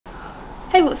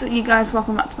Hey, what's up you guys,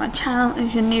 welcome back to my channel.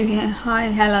 If you're new here, hi,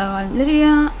 hello, I'm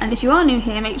Lydia, and if you are new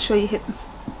here, make sure you hit this.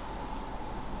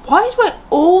 Why do I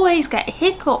always get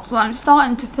hiccups when I'm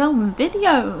starting to film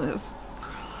videos?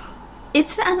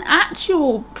 It's an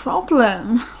actual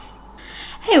problem.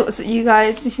 Hey, what's up you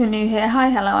guys, if you're new here,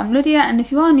 hi, hello, I'm Lydia, and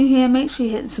if you are new here, make sure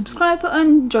you hit the subscribe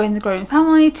button, join the growing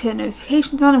family, turn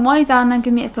notifications on, and while you're down there,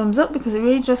 give me a thumbs up because it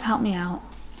really does help me out.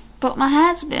 But my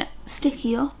hair's a bit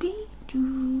sticky-uppy.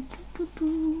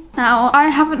 Now, I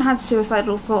haven't had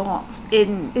suicidal thoughts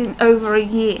in over a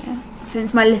year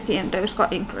since my lithium dose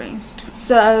got increased.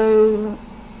 So,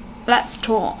 let's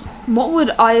talk. What would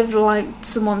I have liked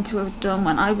someone to have done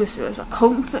when I was suicidal?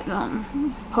 Comfort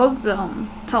them, hug them,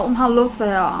 tell them how loved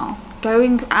they are,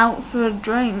 going out for a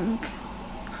drink,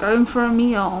 going for a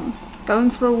meal,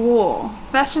 going for a walk.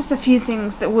 That's just a few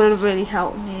things that would have really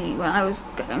helped me when I was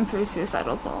going through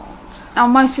suicidal thoughts. Now,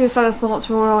 my suicidal thoughts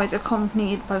were always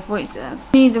accompanied by voices.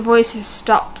 For me, the voices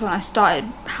stopped when I started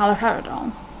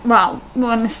haloperidol. Well,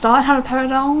 when I started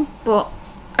haloperidol, but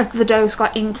as the dose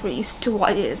got increased to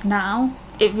what it is now,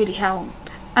 it really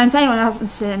helped. And if anyone hasn't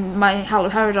seen my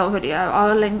haloperidol video,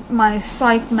 I'll link my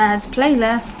psych meds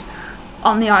playlist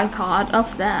on the iCard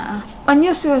up there. When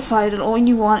you're suicidal, all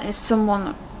you want is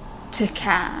someone to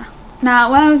care. Now,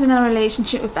 when I was in a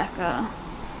relationship with Becca,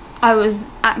 I was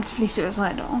actively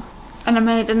suicidal, and I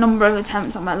made a number of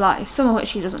attempts on my life, some of which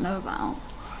she doesn't know about.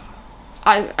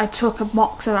 I took a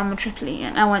box of amitriptyline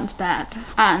and I went to bed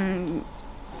and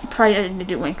prayed I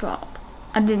didn't wake up.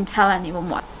 I didn't tell anyone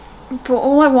why. But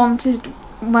all I wanted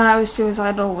when I was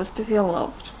suicidal was to feel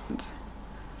loved.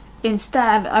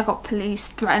 Instead, I got police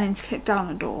threatening to kick down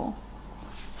a door.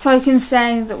 So I can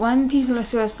say that when people are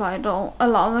suicidal, a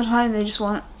lot of the time they just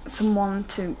want someone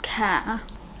to care.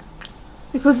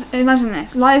 Because imagine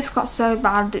this, life's got so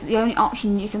bad that the only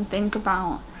option you can think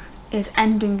about is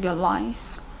ending your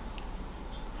life.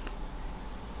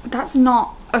 That's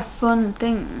not a fun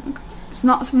thing. It's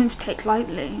not something to take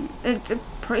lightly. It's a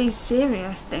pretty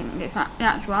serious thing in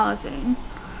actuality.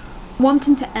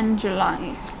 Wanting to end your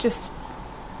life, it's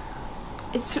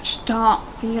such a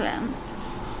dark feeling.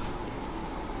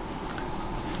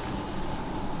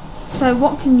 So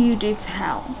what can you do to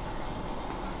help?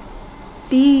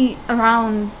 Be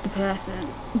around the person.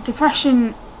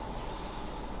 Depression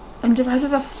and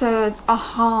depressive episodes are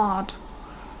hard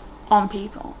on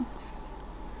people.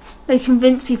 They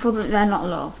convince people that they're not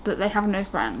loved, that they have no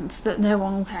friends, that no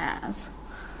one cares.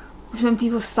 Which when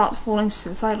people start to fall into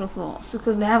suicidal thoughts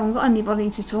because they haven't got anybody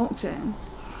to talk to.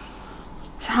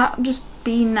 So just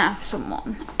being there for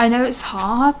someone. I know it's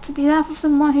hard to be there for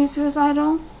someone who's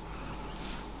suicidal,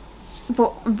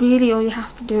 but really all you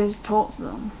have to do is talk to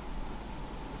them.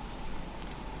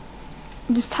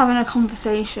 Just having a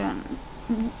conversation,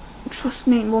 trust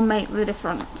me, will make the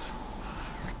difference.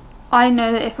 I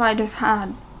know that if I'd have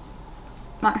had,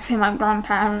 like say my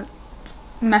grandparents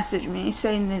message me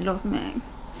saying they love me,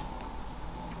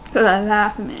 that they're there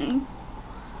for me,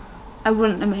 I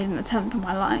wouldn't have made an attempt on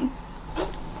my life.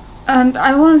 And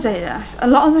I want to say this, a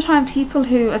lot of the time people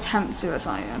who attempt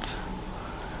suicide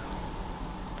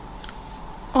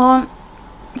aren't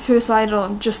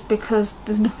suicidal just because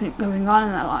there's nothing going on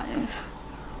in their lives.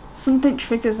 Something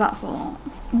triggers that thought,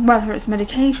 whether it's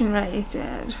medication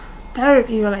related,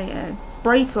 therapy related,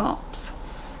 breakups,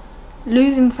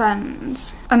 losing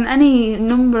friends, and any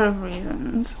number of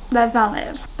reasons. They're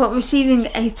valid. But receiving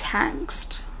a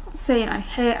text saying I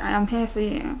am here for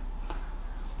you,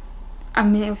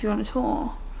 I'm here if you want to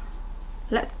talk,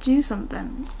 let's do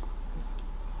something,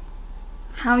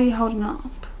 how are you holding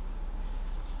up?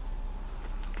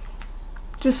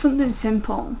 Just something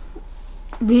simple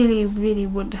really, really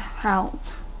would have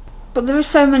helped. But there are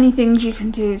so many things you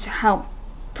can do to help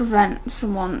prevent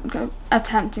someone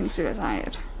attempting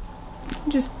suicide.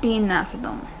 Just being there for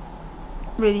them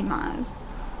really matters.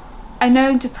 I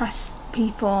know depressed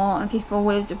people and people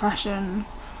with depression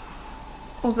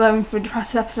or going through a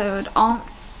depressive episode aren't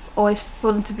always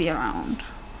fun to be around.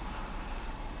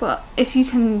 But if you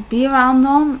can be around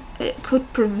them, it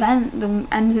could prevent them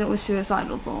ending up with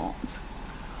suicidal thoughts.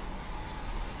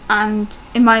 And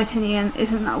in my opinion,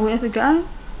 isn't that worth a go?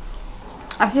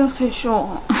 I feel so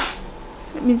short.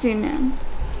 Let me zoom in.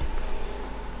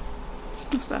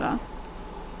 That's better.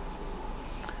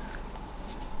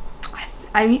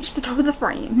 I reached the top of the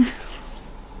frame.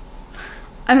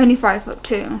 I'm only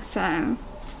 5'2", so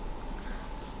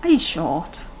I'm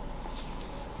short.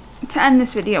 To end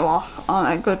this video off on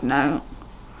a good note,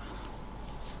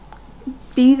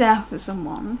 be there for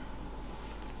someone.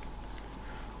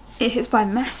 If it's by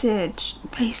message,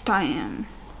 FaceTime,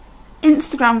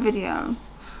 Instagram video,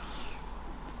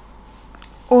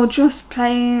 or just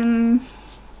plain,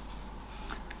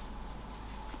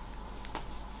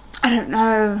 I don't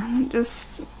know, just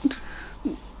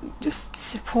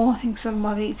supporting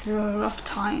somebody through a rough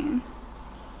time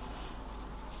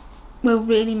will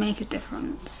really make a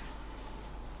difference.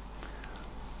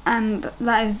 And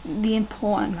that is the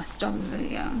important message of the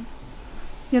video.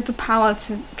 You have the power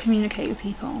to communicate with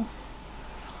people.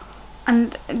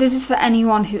 And this is for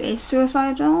anyone who is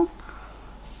suicidal.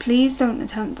 Please don't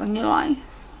attempt on your life.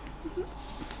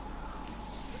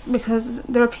 Because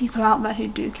there are people out there who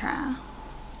do care.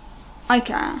 I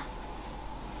care.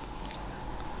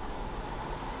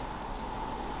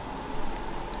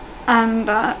 And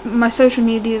my social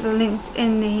medias are linked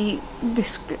in the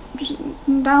description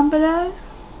down below.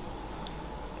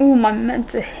 Oh, my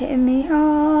meds are hitting me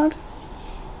hard.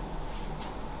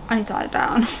 I need to lie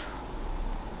down.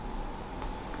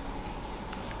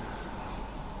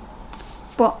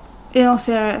 But in all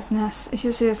seriousness, if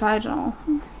you're suicidal,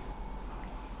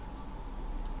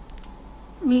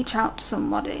 reach out to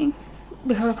somebody,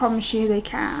 because I promise you they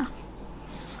care.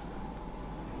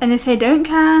 And if they don't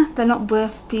care, they're not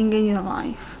worth being in your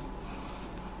life.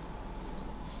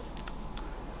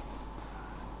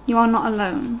 You are not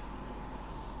alone.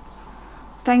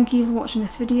 Thank you for watching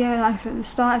this video. Like I said at the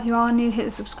start, if you are new, hit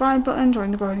the subscribe button,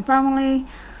 join the growing family,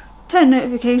 turn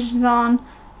notifications on.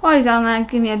 While you're down there,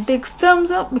 give me a big thumbs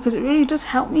up, because it really does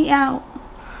help me out.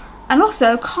 And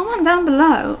also, comment down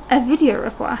below a video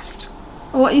request,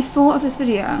 or what you thought of this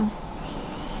video.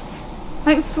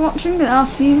 Thanks for watching, and I'll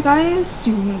see you guys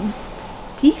soon.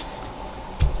 Peace.